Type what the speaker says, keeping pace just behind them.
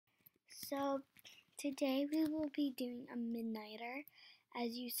So today we will be doing a midnighter,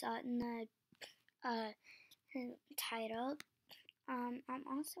 as you saw in the uh, title. I'm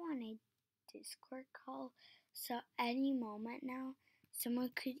also on a Discord call, so any moment now, someone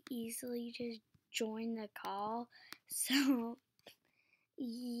could easily just join the call. So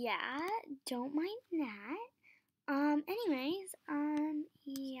yeah, don't mind that.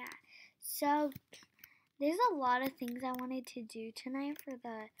 Yeah. So there's a lot of things I wanted to do tonight for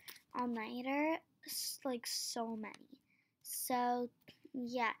the all-nighter, like so many. So,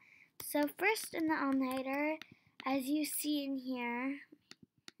 yeah. So first in the all-nighter, as you see in here,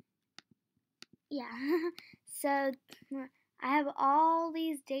 yeah. So I have all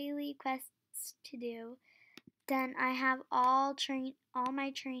these daily quests to do. Then I have all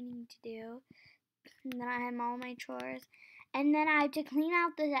my training to do. And then I have all my chores. And then I have to clean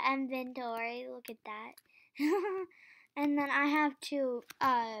out the inventory. Look at that. And then I have to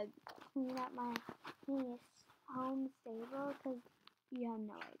clean up my home stable because you have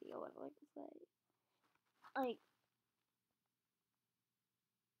no idea what it looks like. Like,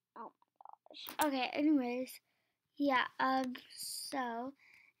 oh my gosh. Okay, anyways. Yeah, so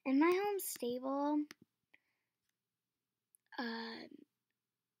in my home stable,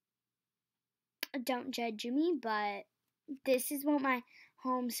 don't judge me, but this is what my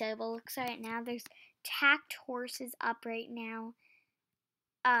home stable looks like right now. There's tacked horses up right now.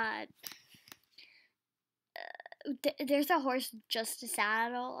 There's a horse just a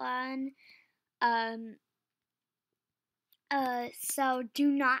saddle on. So do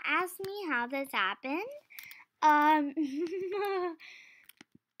not ask me how this happened.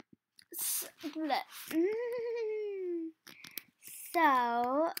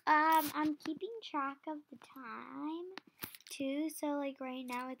 So, I'm keeping track of the time too. So, like right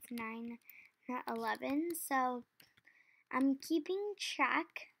now it's 9:11. So, I'm keeping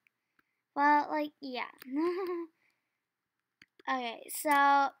track. Well, like, yeah. Okay,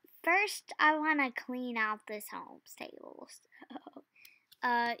 so first I want to clean out this home stable. So,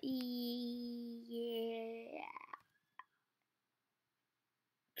 yeah.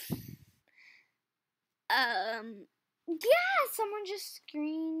 Yeah, someone just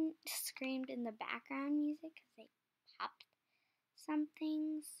screamed in the background music because they popped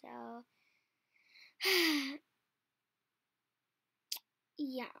something. So,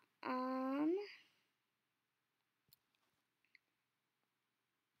 yeah.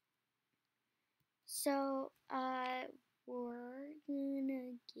 So, we're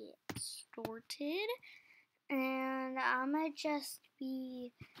gonna get started, and I'ma just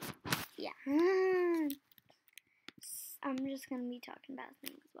be, yeah. I'm just gonna be talking about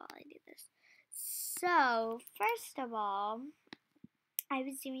things while I do this. So, first of all, I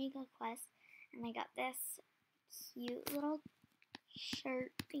was doing a quest, and I got this cute little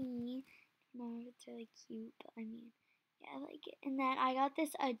shirt thingy. I don't know if it's really cute, but I mean, yeah, I like it. And then I got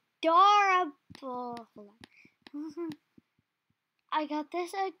this adorable, hold on. I got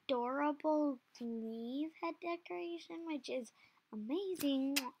this adorable sleeve head decoration, which is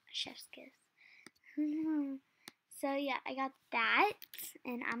amazing. Chef's kiss. So yeah, I got that,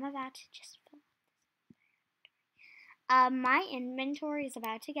 and I'm about to just fill my inventory is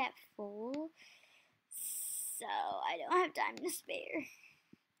about to get full, so I don't have time to spare.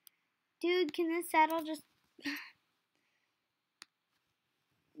 Dude, can this saddle just...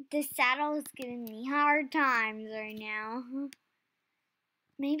 This saddle is giving me hard times right now.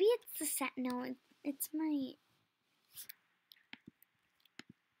 Maybe it's the no, it's my...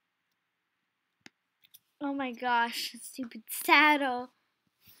 Oh my gosh, stupid saddle.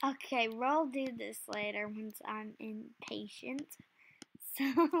 Okay, we'll do this later once I'm impatient.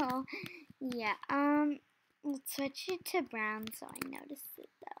 So, yeah, let's switch it to brown so I notice it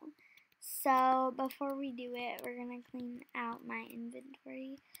though. So, before we do it, we're gonna clean out my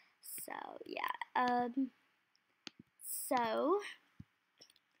inventory. So, yeah,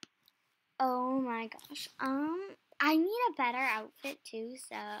 oh my gosh, I need a better outfit too,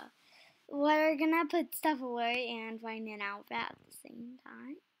 so we're gonna put stuff away and find an outfit at the same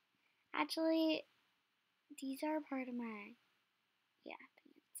time. Actually, these are part of my, yeah,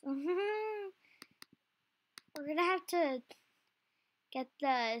 pants. We're gonna have to get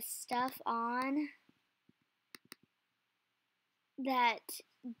the stuff on that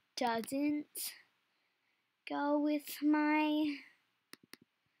doesn't go with my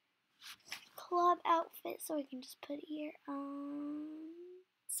club outfit, so I can just put it here.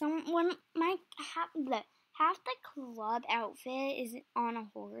 Half the club outfit is on a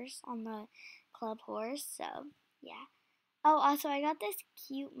horse, on the club horse, so yeah. Oh, also I got this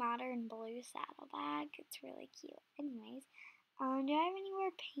cute modern blue saddlebag. It's really cute. Anyways, Do I have any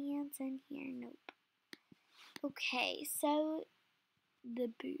more pants in here? Nope. Okay, so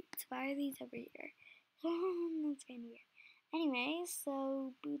the boots. Why are these over here? That's kind of weird. Anyway,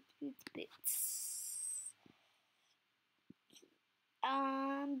 so boots. Boots.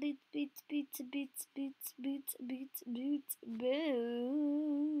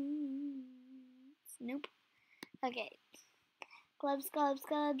 Nope. Okay. Gloves. Where's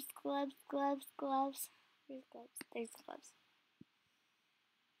gloves? There's gloves.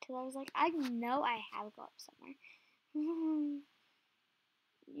 Because I was like, I know I have gloves somewhere.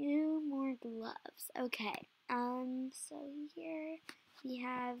 No more gloves. Okay. So here we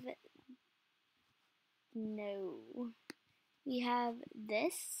have we have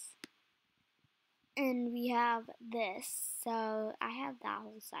this and we have this. So I have that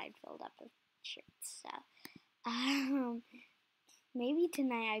whole side filled up with shirts. So maybe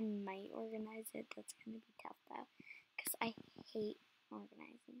tonight I might organize it. That's gonna be tough though, because I hate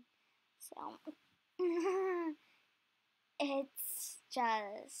organizing. So it's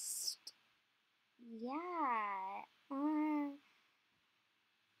just yeah. Okay.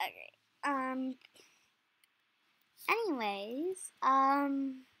 Anyways,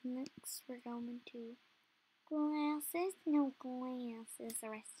 next we're going to glasses. No glasses. The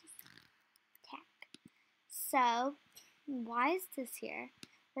rest is tack. So, why is this here?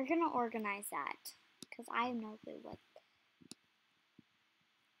 We're gonna organize that because I have no clue what.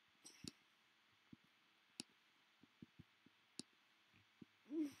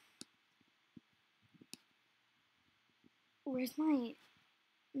 Where's my?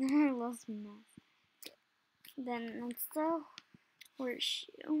 I lost my mouse. Then next though,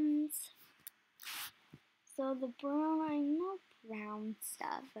 horseshoes. So the brown, I know brown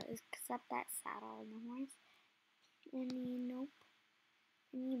stuff, except that saddle on the horse. Nope.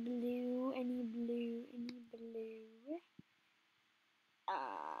 Any blue. Any blue.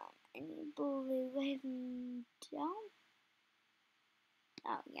 I don't.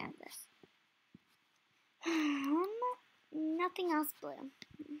 Oh yeah, this. Nothing else blue.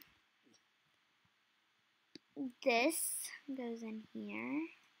 This goes in here.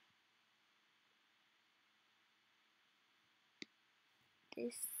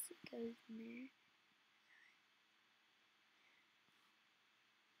 This goes in there.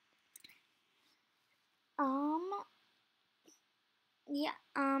 Yeah,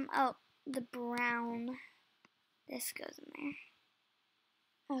 oh, the brown. This goes in there.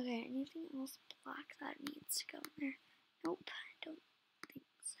 Okay, anything else black that needs to go in there? Nope, I don't think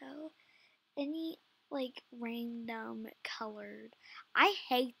so. Any, like, random colored. I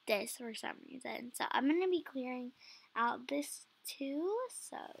hate this for some reason, so I'm gonna be clearing out this too,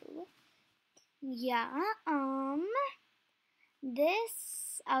 so, yeah,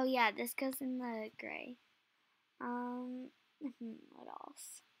 this, oh yeah, this goes in the gray. What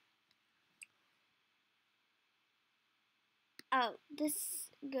else? Oh, this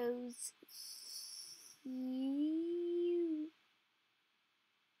goes here.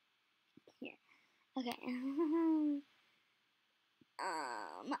 Okay.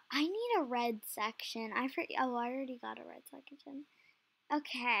 I need a red section. Oh, I already got a red section.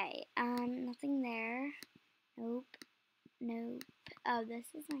 Okay. Nothing there. Nope. Oh,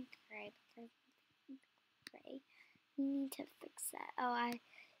 this is my gray, but there's nothing gray. We need to fix that. Oh, I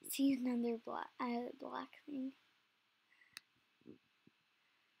see another black thing.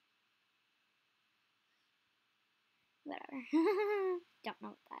 Whatever. Don't know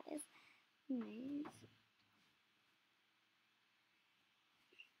what that is. Anyways.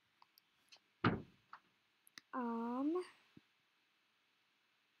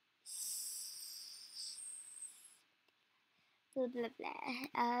 Blah blah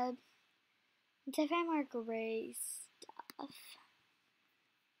blah. To find more gray stuff.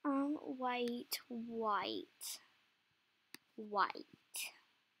 White.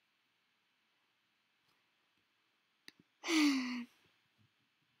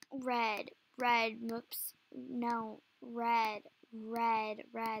 Red, whoops, no, red,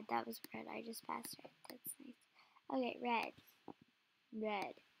 that was red, I just passed it, that's nice. Okay,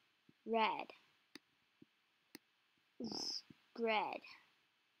 red,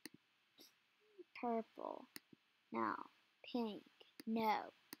 purple, no, pink,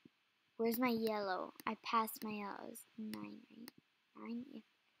 no, where's my yellow? I passed my yellows, 9, right? 9, yeah.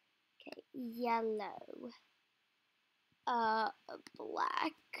 Okay, yellow,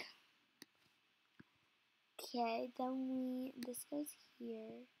 black. Okay, then this goes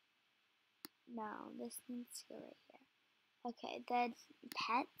here. No, this needs to go right here. Okay, then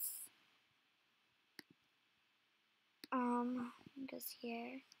pets. Goes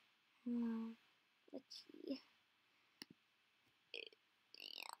here. Let's see.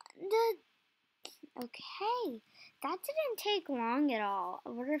 Okay, that didn't take long at all.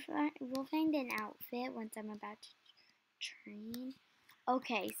 We'll find an outfit once I'm about to train.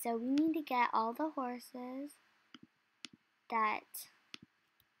 Okay, so we need to get all the horses that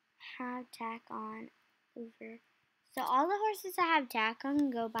have tack on over. So all the horses that have tack on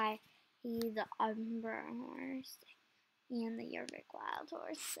go by the Umber horse and the Yervik Wild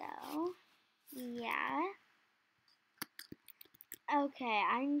horse. So, yeah. Okay,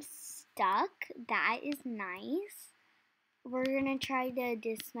 I'm stuck. That is nice. We're gonna try to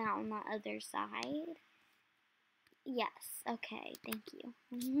dismount on the other side. Yes, okay, thank you.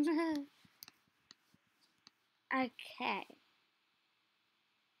 Okay.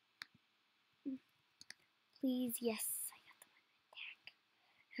 Please, yes, I got the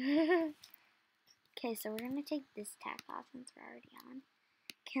one tack. Okay, so we're gonna take this tack off since we're already on.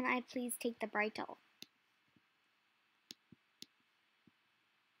 Can I please take the bridle?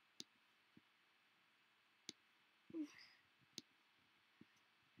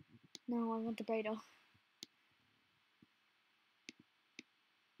 No, I want the bridle.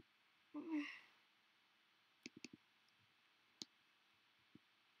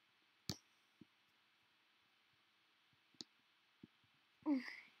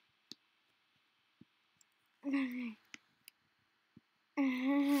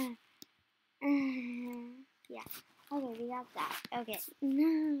 Yeah. Okay, we got that. Okay.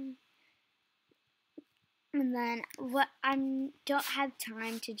 No. And then what? Don't have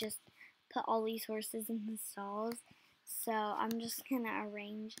time to just put all these horses in the stalls, so I'm just gonna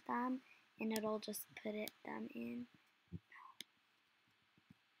arrange them, and it'll just put them in.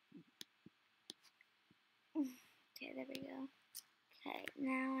 Okay, there we go. Okay,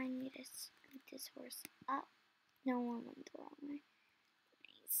 now I need to scoot this horse up. No one went the wrong way.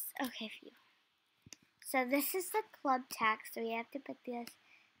 Nice. Okay, phew. So this is the club tack, so we have to put this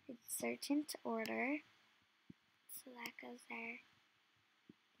in certain order. So that goes there.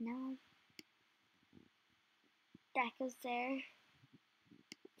 No. That goes there.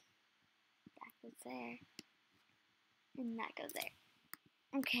 That goes there. And that goes there.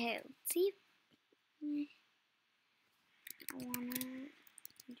 Okay, let's see. I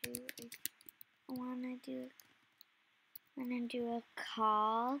wanna do a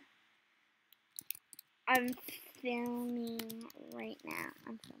call. I'm filming right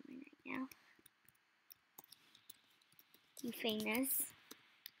now. You famous.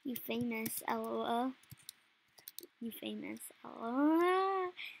 You famous, LOL. You famous,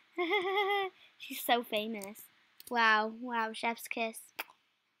 LOL. She's so famous. Wow, chef's kiss.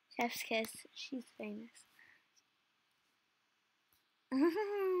 Chef's kiss. She's famous.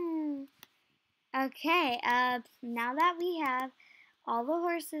 Okay, now that we have all the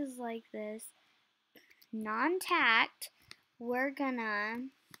horses like this, non-tacked, we're gonna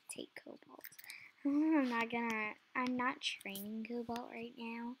take Cobalt. I'm not training Cobalt right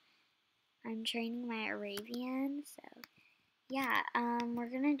now. I'm training my Arabian, so yeah, we're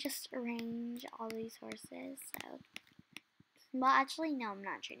gonna just arrange all these horses, so. Well, actually, no, I'm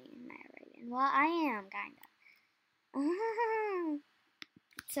not training my Arabian. Well, I am, kinda.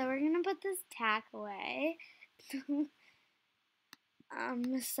 So we're gonna put this tack away.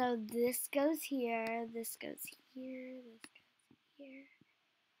 So this goes here, this goes here, this goes here.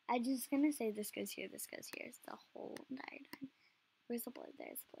 I'm just gonna say this goes here, this goes here. It's the whole entire time. Where's the blue?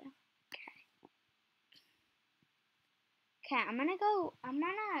 There's the blue. Okay, I'm gonna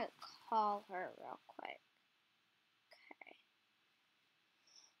call her real quick.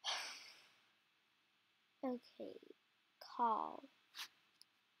 Okay. Okay, call.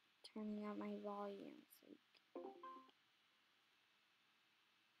 Turning up my volume so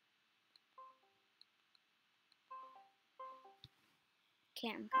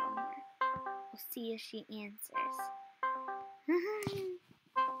okay, I'm calling her. We'll see if she answers.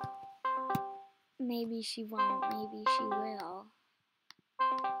 Maybe she won't, maybe she will.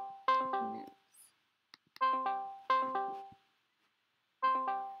 Who knows?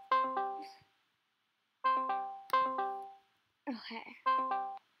 Okay.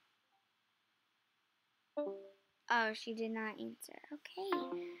 Oh, she did not answer. Okay.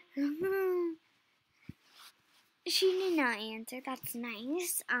 She did not answer. That's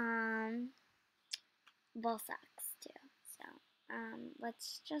nice. Bull sucks too. So,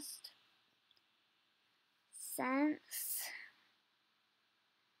 let's just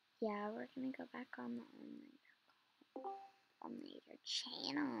yeah, we're gonna go back on the All-Nighter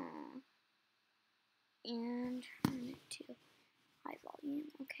channel and turn it to high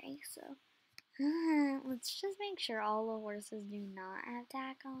volume. Okay, so let's just make sure all the horses do not have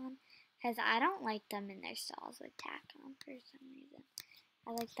tack on, because I don't like them in their stalls with tack on for some reason.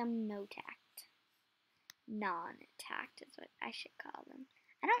 I like them no tacked. non-tacked is what I should call them.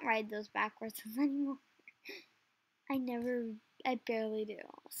 I don't ride those back horses anymore. I barely do,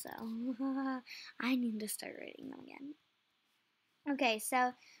 so I need to start riding them again. Okay,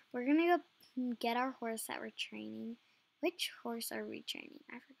 so we're gonna go get our horse that we're training. Which horse are we training?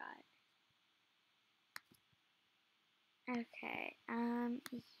 I forgot. Okay,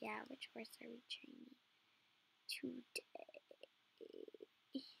 yeah, which horse are we training today?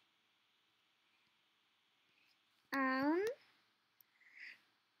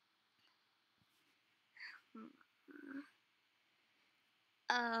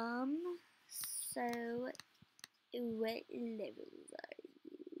 Um, so what levels are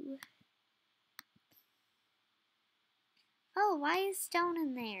you? Oh, why is Stone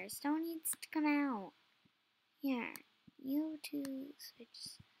in there? Stone needs to come out. Here, you two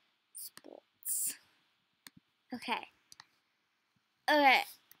switch sports. Okay. Okay.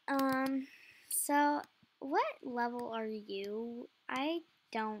 So what level are you? I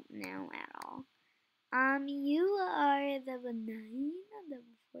don't know at all. You are level 9, level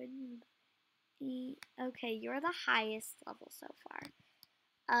 4, okay, you're the highest level so far.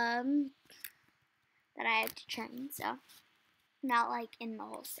 That I have to train, so not like in the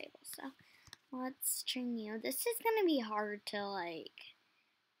whole stable, so let's train you. This is gonna be hard to like,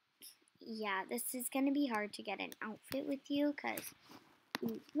 yeah, this is gonna be hard to get an outfit with you, cause,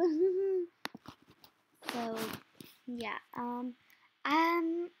 so, yeah,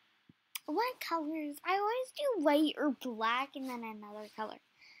 what colors? I always do white or black and then another color.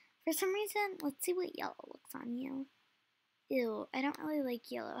 For some reason, let's see what yellow looks on you. Ew, I don't really like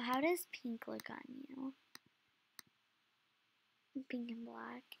yellow. How does pink look on you? Pink and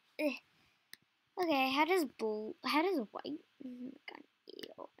black. Ugh. Okay, how does white look on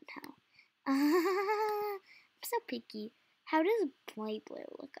you? No. I'm so picky. How does light blue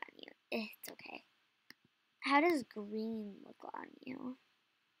look on you? It's okay. How does green look on you?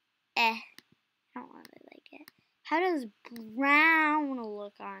 I don't really like it. How does brown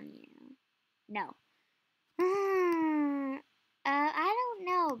look on you? No. I don't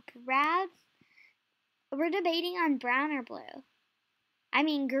know. Brown. We're debating on brown or blue. I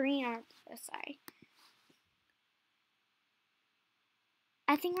mean green or blue, sorry.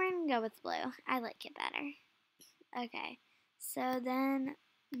 I think we're gonna go with blue. I like it better. Okay. So then,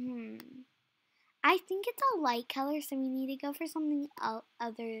 I think it's a light color, so we need to go for something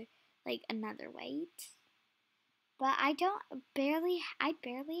other, like another white. But I barely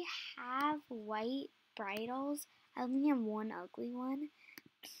have white bridles. I only have one ugly one.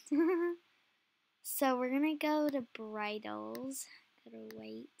 So we're gonna go to bridles. Go to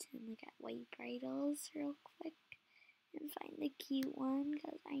white and look at white bridles real quick and find the cute one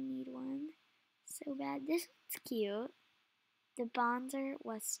because I need one so bad. This one's cute. The Bonzer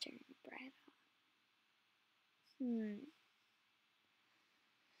Western bridle.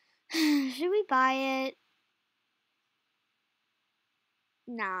 Should we buy it?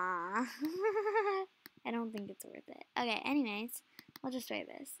 Nah. I don't think it's worth it. Okay, anyways, I'll just wear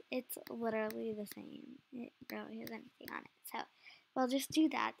this. It's literally the same. It barely has anything on it. So, we'll just do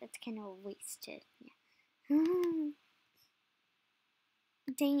that. That's kind of wasted. Yeah.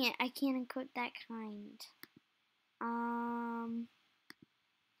 Dang it, I can't equip that kind.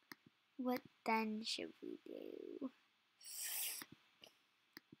 What then should we do?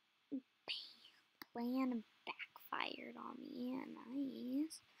 Plan backfired on me.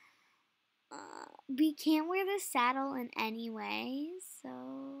 Nice. We can't wear the saddle in any way,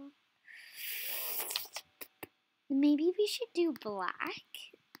 so maybe we should do black.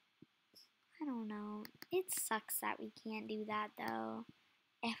 I don't know. It sucks that we can't do that though.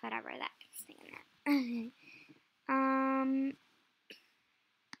 If whatever, that can stand that.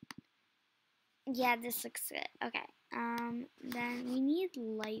 Yeah, this looks good. Okay. Then we need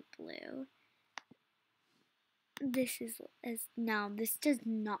light blue. This no, this does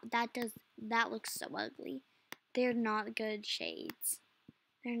not, that looks so ugly. They're not good shades.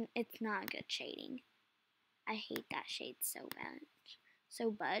 It's not good shading. I hate that shade so much.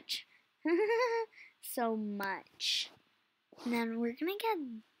 So much. So much. And then we're gonna get,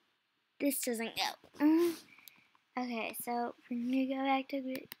 this doesn't go. Okay, so we're gonna go back to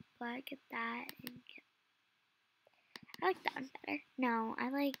black, get that, and get, I like that one better. No,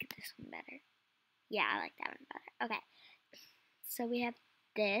 I like this one better. Yeah, I like that one better. Okay. So we have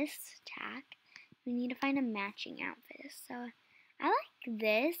this tack. We need to find a matching outfit. So I like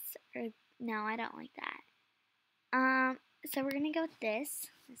this, or no, I don't like that. So we're gonna go with this.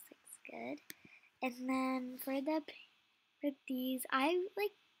 This looks good. And then for these, I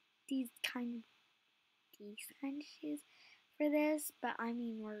like these kind of shoes for this, but I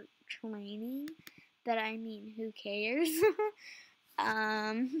mean we're training. but I mean, who cares?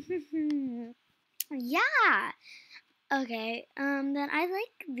 Yeah. Okay, then I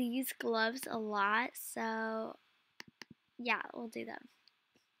like these gloves a lot, so yeah, we'll do them.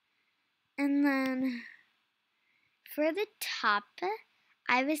 And then for the top,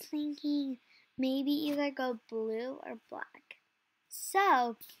 I was thinking maybe either go blue or black.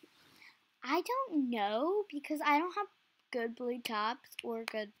 So, I don't know because I don't have good blue tops or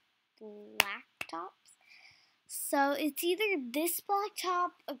good black tops. So, it's either this black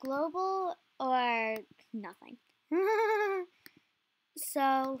top, a global, or nothing.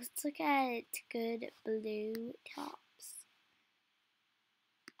 So, let's look at good blue tops.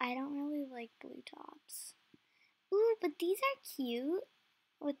 I don't really like blue tops. Ooh, but these are cute.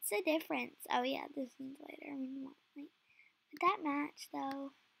 What's the difference? Oh yeah, this one's lighter. Would that match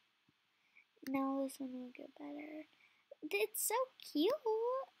though? No, this one will get better. It's so cute.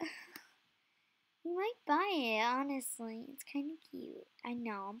 You might buy it, honestly. It's kind of cute. I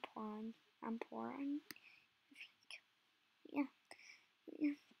know, I'm poor on. Yeah.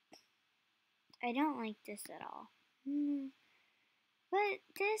 Yeah. I don't like this at all. But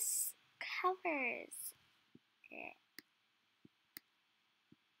this covers it.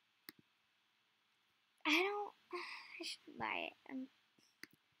 I shouldn't buy it. I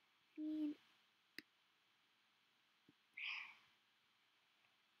mean,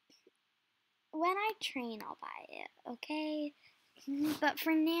 when I train, I'll buy it, okay? But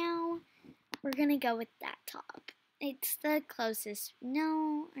for now, we're gonna go with that top. It's the closest.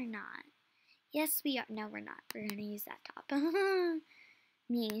 No, we're not. Yes, we are. No, we're not. We're gonna use that top.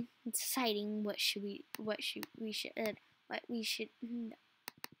 Me deciding what we should. No,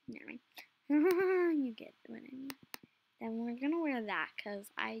 never mind. You get what I mean. Then we're gonna wear that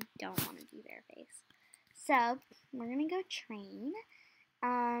because I don't want to be barefaced. So we're gonna go train.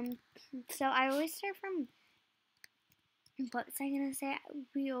 So I always start from. What was I gonna say?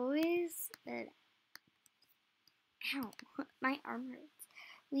 We always. Ow, my arm hurts.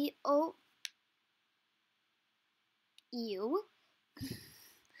 You.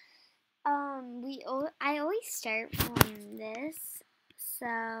 I always start from this.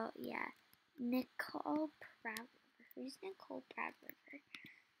 So yeah, Nicole Proud River. Who's Nicole Proud River?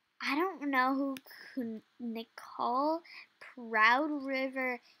 I don't know who Nicole Proud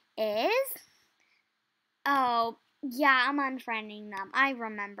River is. Oh yeah, I'm unfriending them. I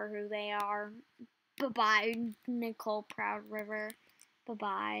remember who they are. Bye bye, Nicole Proud River. Bye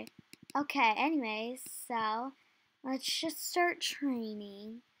bye. Okay. Anyways, so let's just start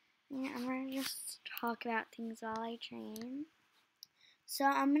training. Yeah, I'm gonna just talk about things while I train. So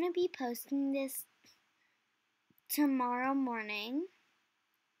I'm gonna be posting this tomorrow morning,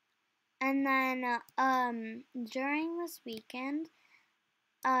 and then during this weekend,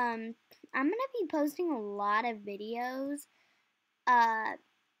 I'm gonna be posting a lot of videos,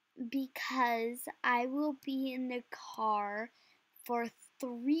 because I will be in the car for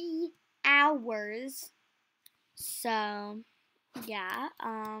 3 hours. So yeah,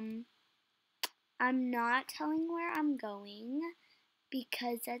 I'm not telling where I'm going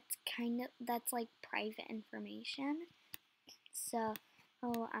because that's like private information. So,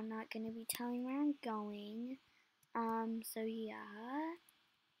 I'm not gonna be telling where I'm going. So yeah.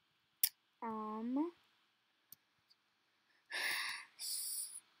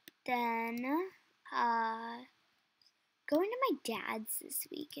 Then, going to my dad's this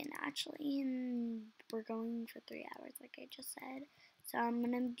weekend actually, and we're going for 3 hours, like I just said. So I'm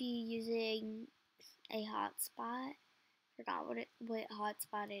gonna be using a hotspot. Forgot what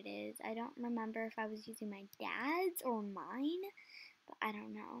hotspot it is. I don't remember if I was using my dad's or mine, but I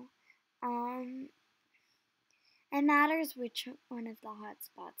don't know. It matters which one of the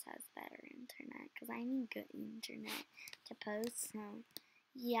hotspots has better internet, because I need good internet to post. So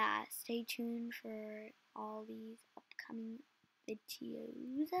yeah, stay tuned for all these upcoming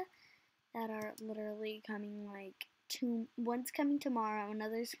videos that are literally coming like one's coming tomorrow,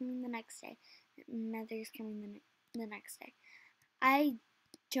 another's coming the next day, another's coming the next day. I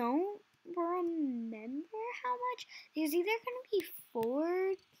don't remember how much. There's either gonna be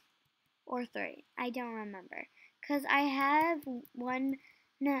 4 or 3. I don't remember. Because I have one,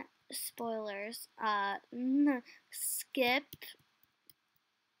 spoilers, skip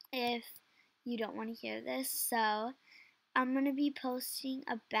if you don't want to hear this. So, I'm going to be posting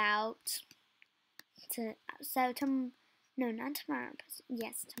about, no, not tomorrow,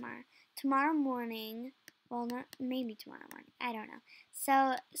 yes, tomorrow. Tomorrow morning, well, not, maybe tomorrow morning, I don't know.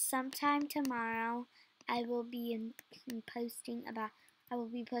 So, sometime tomorrow, I will be posting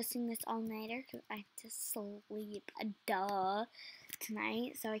this all-nighter because I have to sleep, duh.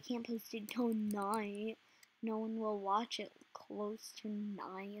 tonight, so I can't post it till 9. No one will watch it close to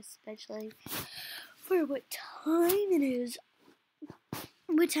 9, especially for what time it is.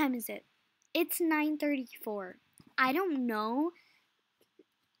 What time is it? It's 9:34. I don't know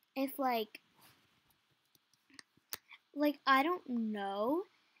if I don't know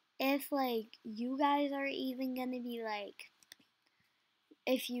if you guys are even gonna be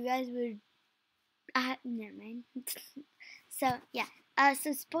if you guys would never mind. So yeah,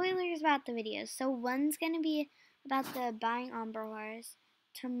 so spoilers about the videos. So one's gonna be about the buying Umbra Horse.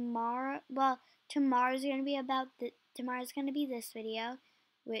 Tomorrow's gonna be tomorrow's gonna be this video,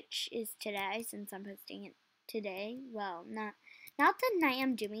 which is today since I'm posting it today. Well, not the night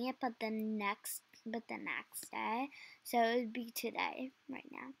I'm doing it, but the next day. So it would be today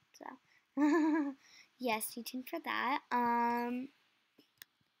right now. So yeah, stay tuned for that.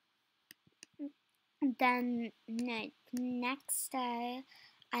 Then next day,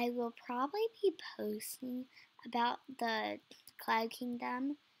 I will probably be posting about the Cloud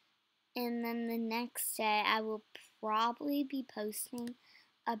Kingdom, and then the next day I will probably be posting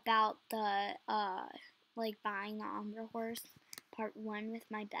about the buying the Umbra Horse part 1 with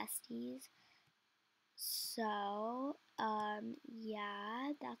my besties. So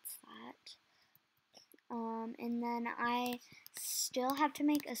yeah, that's that. And then I still have to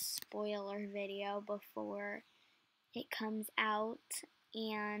make a spoiler video before it comes out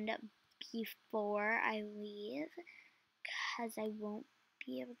and before I leave, because I won't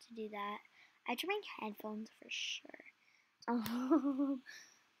be able to do that. I have to bring headphones for sure.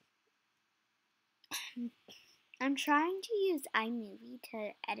 I'm trying to use iMovie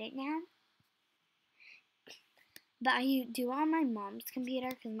to edit now, but I do it on my mom's computer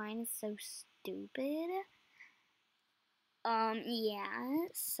because mine is so stupid. Yeah,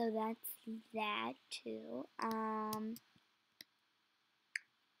 so that's that too.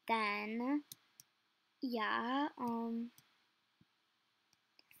 Then, yeah,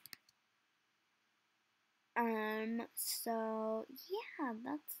 so, yeah,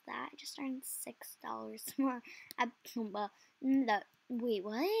 that's that. I just earned $6 more. Wait,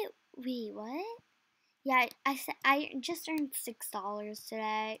 what? Wait, what? Yeah, I said I just earned $6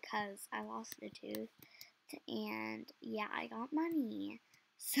 today because I lost a tooth. And yeah, I got money.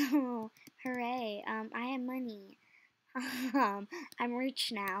 So, hooray, I have money. I'm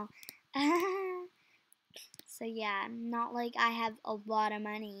rich now. So yeah, not like I have a lot of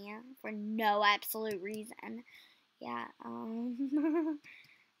money for no absolute reason. Yeah,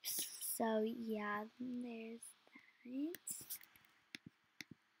 so yeah, there's that.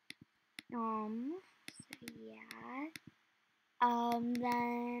 So yeah.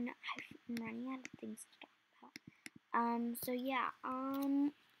 Then I'm running out of things to talk about. So yeah,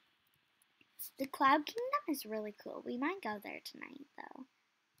 the Cloud Kingdom is really cool. We might go there tonight, though.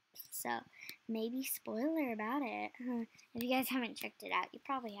 So, maybe spoiler about it. If you guys haven't checked it out, you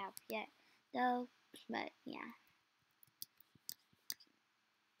probably have yet, though. But, yeah.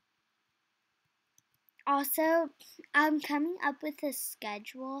 Also, I'm coming up with a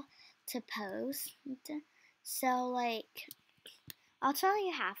schedule to post. So, I'll tell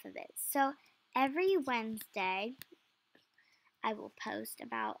you half of it. So, every Wednesday, I will post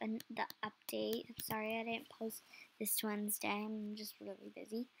about the update. I'm sorry I didn't post this Wednesday. I'm just really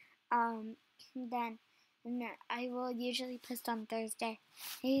busy. Then I will usually post on Thursday.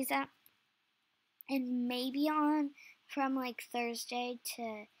 And maybe on from Thursday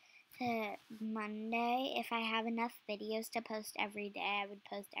to Monday. If I have enough videos to post every day, I would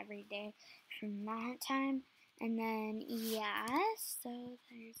post every day from that time. And then yeah, so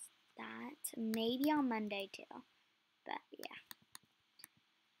there's that. Maybe on Monday too. But yeah.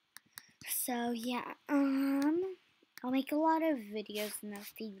 So yeah, I'll make a lot of videos in the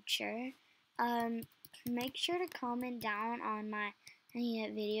future. Make sure to comment down on my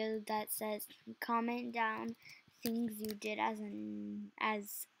video that says comment down things you did as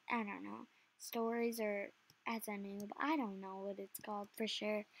I don't know, stories or as a noob. I don't know what it's called for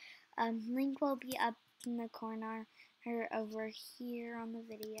sure. Link will be up in the corner or over here on the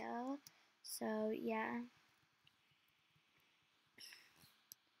video. So yeah.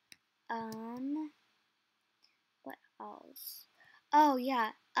 What else? Oh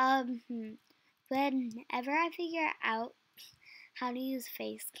yeah. Whenever I figure out how to use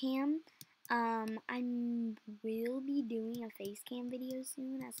Facecam, I will be doing a Facecam video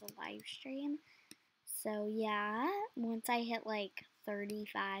soon as a live stream. So yeah, once I hit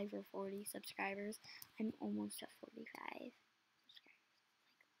 35 or 40 subscribers, I'm almost at 45 subscribers.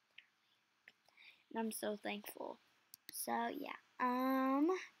 And I'm so thankful. So yeah.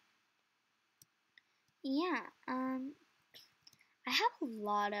 Yeah, I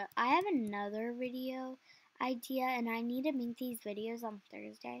have another video idea, and I need to make these videos on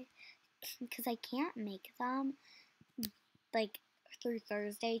Thursday because I can't make them like through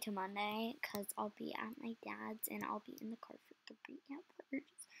Thursday to Monday because I'll be at my dad's and I'll be in the car for 3 hours.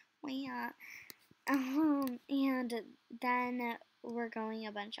 Yeah. And then we're going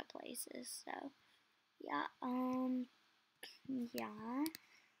a bunch of places. So yeah. Yeah.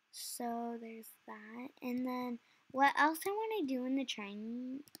 So there's that, and then what else I want to do in the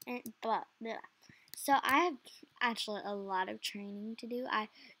training? Blah, blah. So I have actually a lot of training to do. I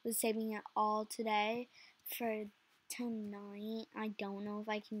was saving it all today for tonight. I don't know if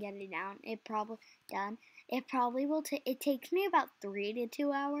I can get it down. It probably will take. It takes me about 3 to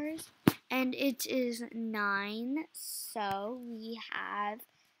 2 hours, and it is 9. So we have.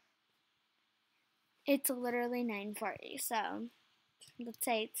 It's literally 9:40. So let's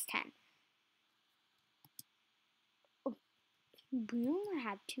say it's 10. We only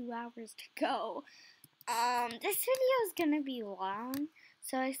have 2 hours to go. This video is gonna be long,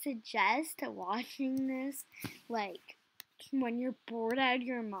 so I suggest watching this like when you're bored out of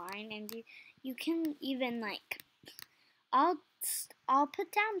your mind, and you can even like I'll I'll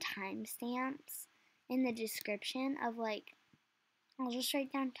put down timestamps in the description of like I'll just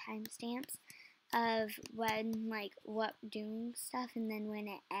write down timestamps of when like what doing stuff, and then when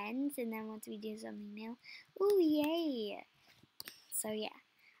it ends, and then once we do something new, ooh yay! So yeah,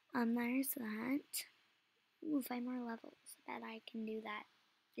 there's that. Ooh, 5 more levels. I bet I can do that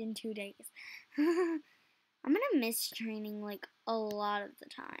in 2 days. I'm gonna miss training like a lot of the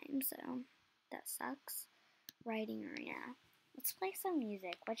time, so that sucks. Writing arena. Let's play some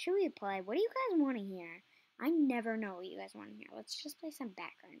music. What should we play? What do you guys want to hear? I never know what you guys want to hear. Let's just play some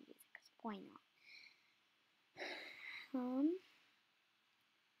background music, because why not? Let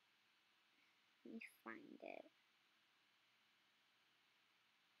me find it.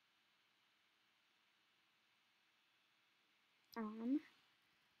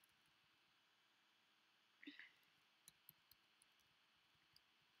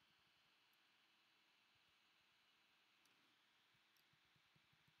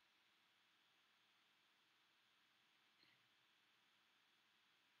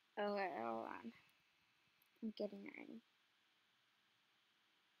 Okay, hold on. I'm getting ready.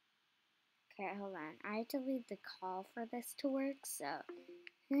 Okay, hold on. I have to leave the call for this to work, so.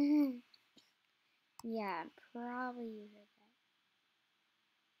 Yeah, probably use it.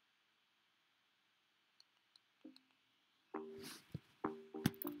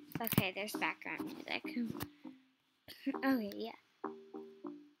 Okay, there's background music. Okay, yeah.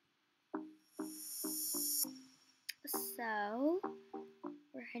 So,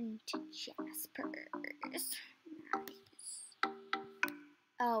 we're heading to Jasper's. Nice.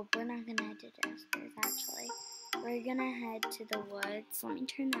 Oh, we're not gonna head to Jasper's, actually. We're gonna head to the woods. Let me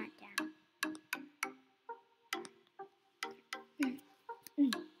turn that down.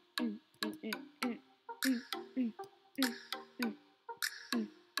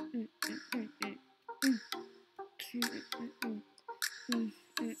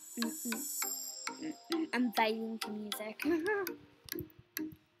 I'm vibing to music.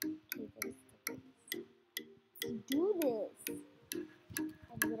 Do this.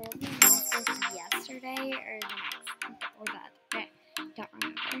 I literally announced this yesterday or the next or the other day. Don't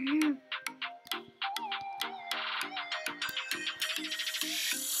remember.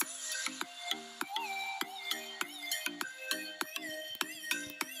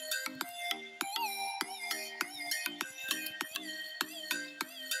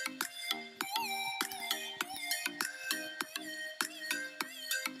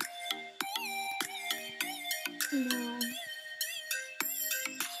 No.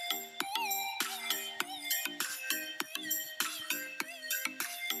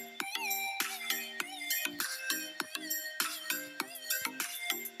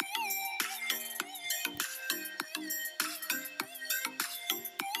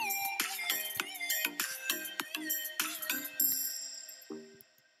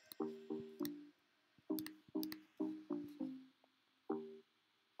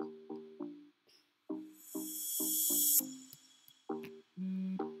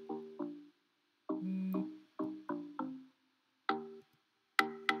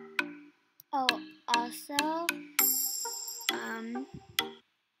 Oh, also,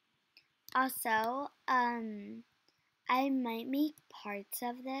 I might make parts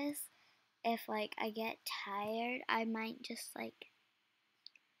of this if like I get tired. I might just like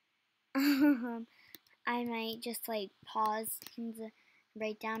I might just like pause things,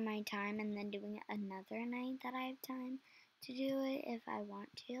 write down my time, and then doing it another night that I have time to do it if I want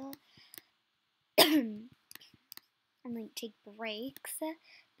to. and like take breaks,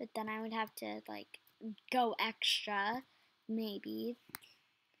 but then I would have to like go extra, maybe.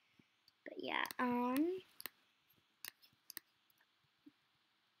 But yeah,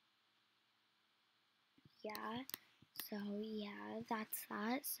 yeah. So yeah, that's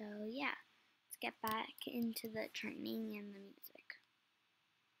that. So yeah, let's get back into the training and the music.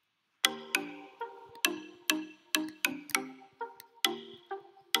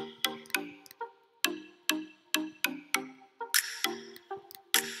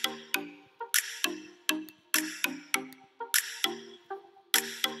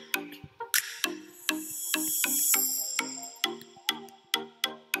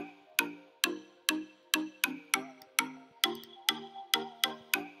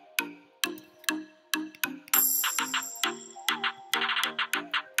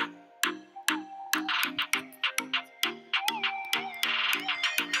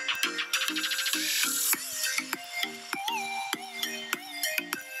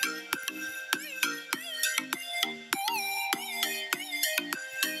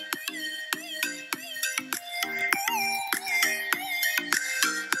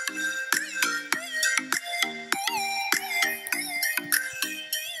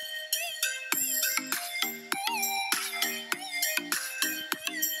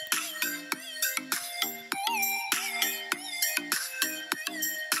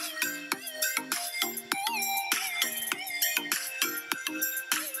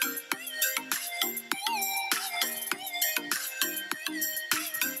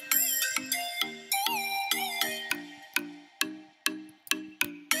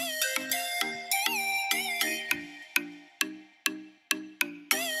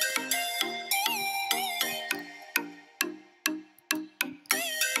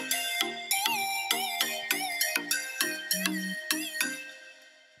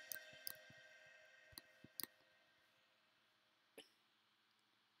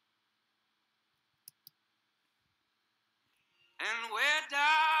 And we're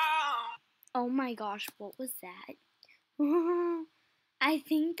down. Oh my gosh, what was that? I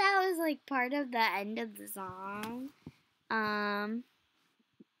think that was like part of the end of the song.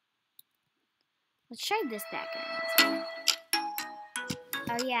 Let's try this background.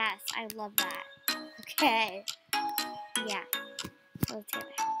 Oh yes, I love that. Okay. Yeah. Let's get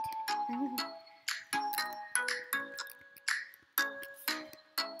back into it.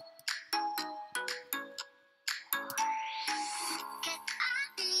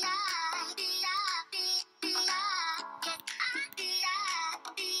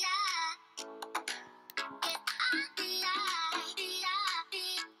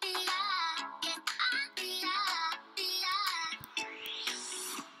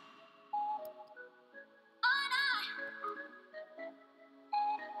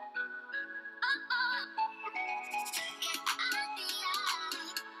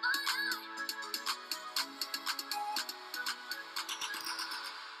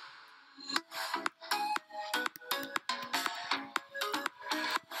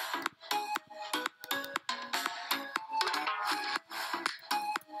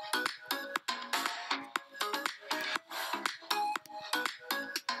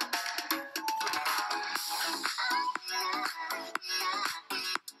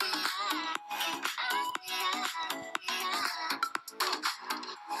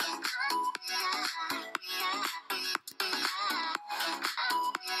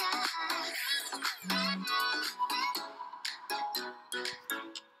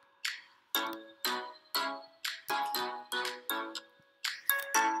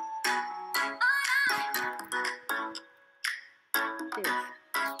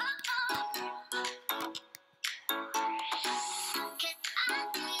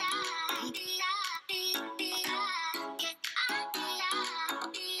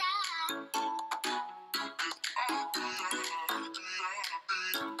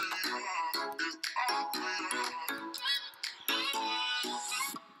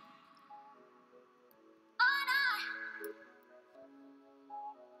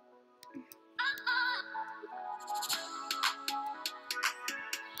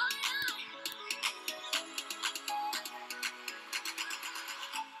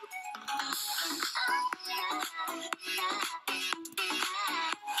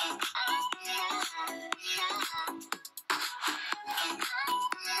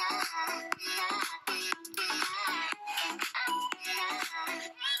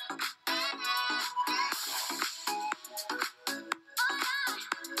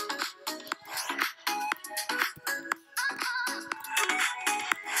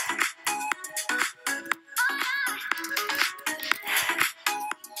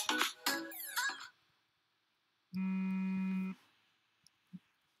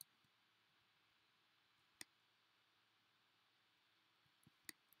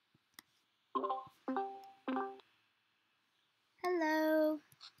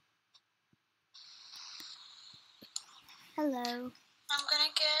 Hello. I'm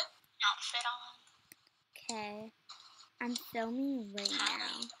gonna get outfit on. Okay. I'm filming right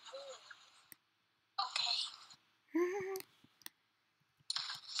now. Okay.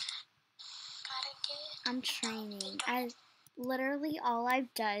 Gotta get. I'm training. Literally all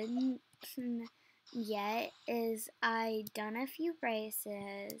I've done yet is I done a few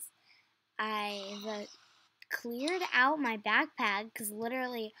races. I've cleared out my backpack because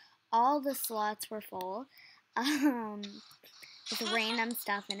literally all the slots were full. With random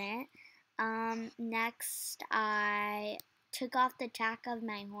stuff in it. Next, I took off the tack of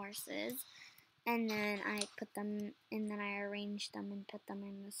my horses, and then I put them, and then I arranged them and put them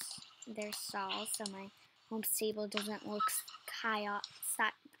in their stalls so my home stable doesn't look chaotic.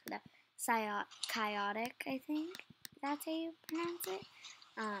 I think that's how you pronounce it.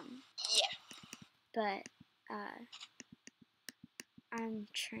 Yeah. But I'm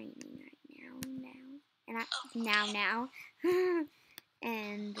training right now,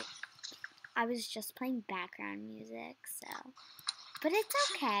 and I was just playing background music, so. But it's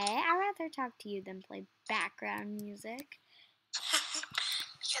okay. I'd rather talk to you than play background music.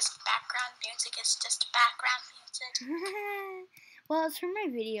 Because background music is just background music. Well, it's from my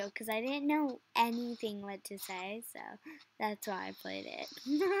video because I didn't know anything what to say, so that's why I played it.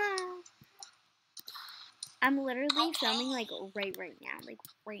 I'm literally filming like right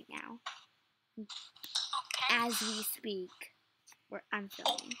now. Okay. As we speak, I'm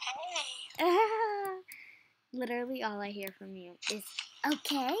filming. Okay. Literally all I hear from you is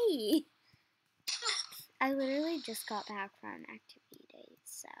okay. I literally just got back from activity days,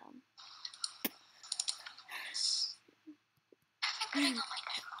 so.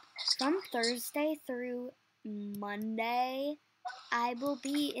 From Thursday through Monday, I will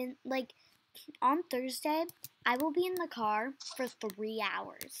be in, on Thursday, I will be in the car for 3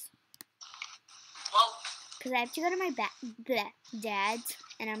 hours. Whoa. Because I have to go to my dad's,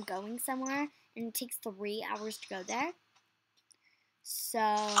 and I'm going somewhere, and it takes 3 hours to go there. So,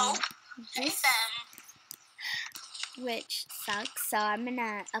 which sucks. So I'm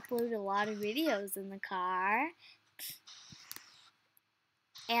gonna upload a lot of videos in the car,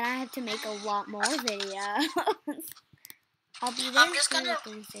 and I have to make a lot more videos. I'll be there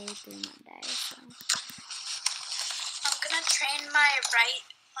Thursday through Monday. So I'm gonna train my right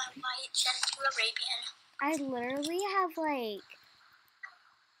Gen 2 Arabian. I literally have like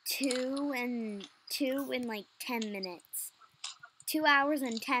two in 10 minutes. 2 hours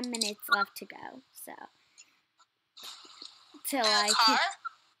and 10 minutes left to go. So till I can.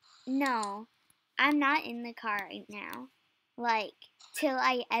 No, I'm not in the car right now. Till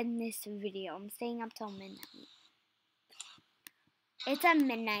I end this video. I'm staying up till midnight. It's a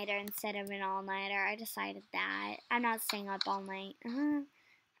midnighter instead of an all-nighter. I decided that. I'm not staying up all night.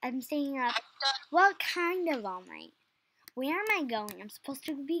 I'm staying up, well, kind of all night. Where am I going? I'm supposed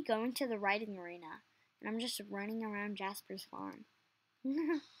to be going to the riding arena. And I'm just running around Jasper's farm. For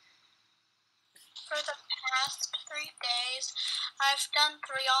the past 3 days, I've done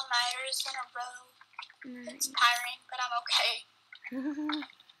 3 all-nighters in a row. Nice. It's tiring, but I'm okay. I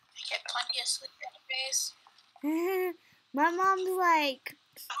get plenty of sleep anyways. My mom's like,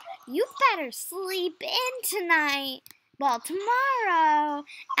 you better sleep in tonight. Well, tomorrow.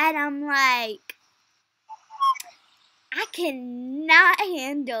 And I'm like, I cannot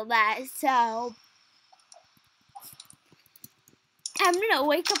handle that. So I'm going to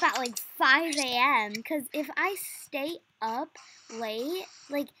wake up at like 5 a.m. Because if I stay up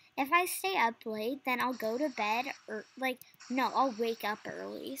late, then I'll go to bed or I'll wake up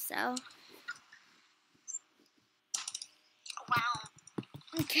early. So. Wow.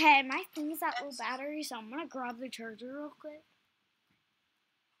 Okay, my thing's at low battery, so I'm gonna grab the charger real quick.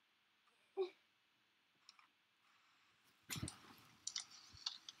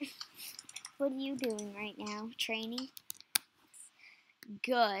 What are you doing right now? Training?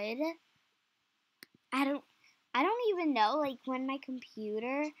 Good. I don't even know when my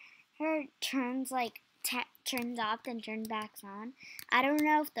computer turns turns off and turns back on. I don't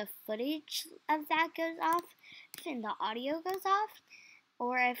know if the footage of that goes off, if the audio goes off,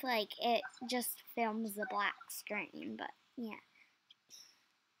 or if it just films the black screen, but yeah.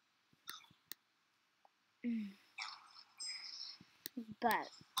 But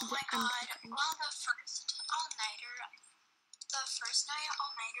oh my god, well, the first night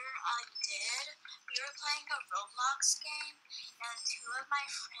all-nighter I did, we were playing a Roblox game, and 2 of my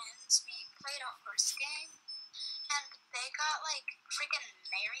friends, we played a horse game, and they got freaking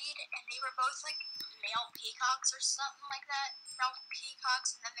married, and they were both male peacocks or something like that, male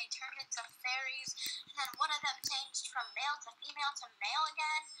peacocks, and then they turned into fairies, and then one of them changed from male to female to male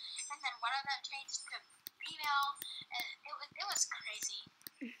again, and then one of them changed to female, and it was crazy.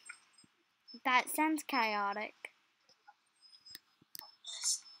 That sounds chaotic.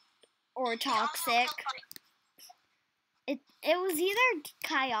 Or toxic. It was either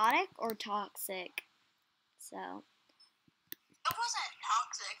chaotic or toxic. So. It wasn't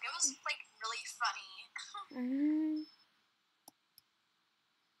toxic. It was like really funny.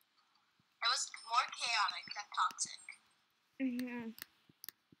 It was more chaotic than toxic.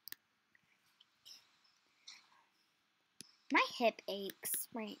 My hip aches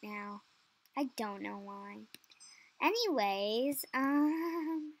right now. I don't know why. Anyways,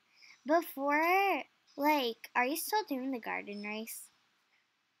 before, like, are you still doing the garden race?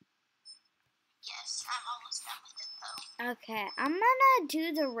 Yes, I'm almost done with it though. Okay, I'm gonna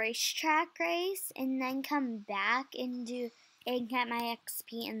do the racetrack race and then come back and get my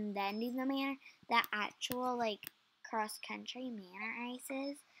XP and then do the actual, like, cross-country manor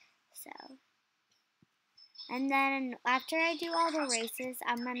races. So, and then after I do all the races,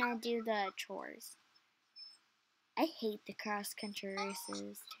 I'm gonna do the chores. I hate the cross-country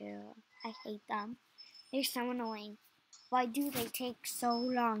races, too. I hate them. They're so annoying. Why do they take so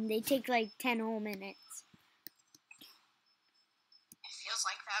long? They take like 10 whole minutes. It feels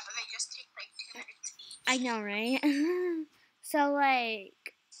like that, but they just take like 2 minutes each. I know, right? So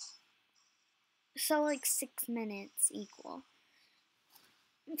like 6 minutes equal.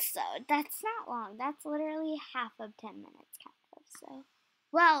 So that's not long. That's literally half of 10 minutes, kind of. So,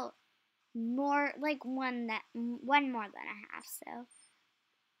 well, more like one more than a half. So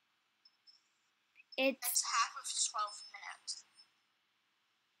it's half of 12 minutes.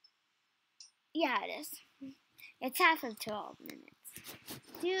 Yeah, it is. It's half of 12 minutes.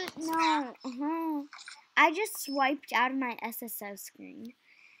 Dude, no. I just swiped out of my SSO screen.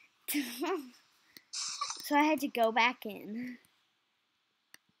 So I had to go back in.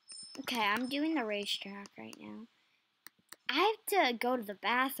 Okay, I'm doing the racetrack right now. I have to go to the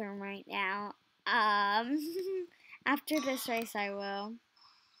bathroom right now. After this race I will.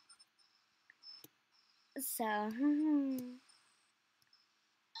 So,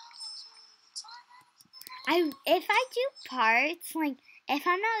 if I do parts, like, if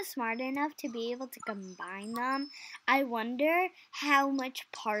I'm not smart enough to be able to combine them, I wonder how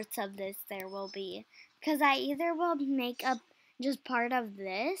much parts of this there will be. Because I either will make up just part of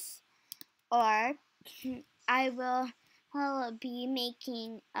this, or I will be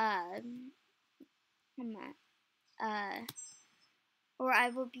making, or I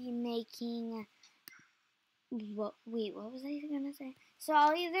will be making, what was I gonna say? So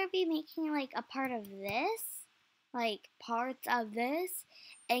I'll either be making, like, a part of this, like, parts of this,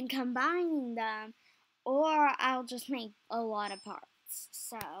 and combining them, or I'll just make a lot of parts.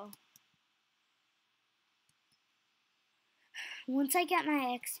 So, once I get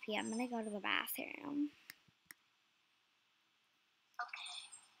my XP, I'm gonna go to the bathroom.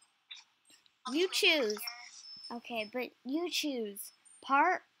 Okay. You choose. Okay, but you choose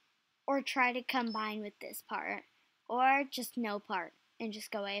part or try to combine with this part, or just no part and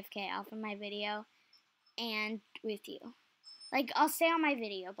just go AFK off of my video and with you. Like, I'll stay on my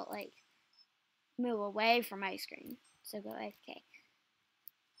video, but, like, move away from my screen. So go AFK.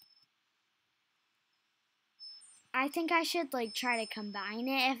 I think I should, like, try to combine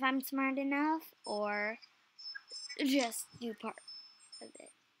it if I'm smart enough, or just do part of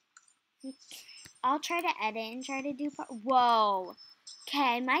it. I'll try to edit and try to do part. Whoa.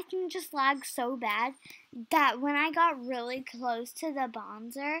 Okay, my thing just lagged so bad that when I got really close to the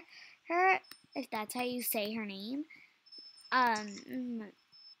Bonzer, if that's how you say her name, her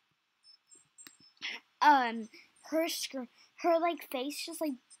like face just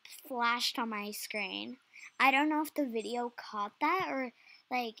like flashed on my screen. I don't know if the video caught that, or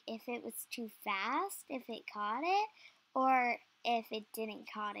like if it was too fast, if it caught it, or if it didn't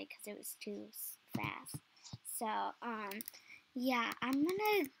caught it because it was too fast. So, yeah, I'm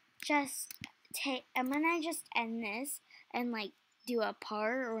gonna just end this and like do a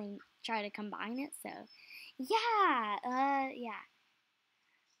part or try to combine it. So, yeah, yeah.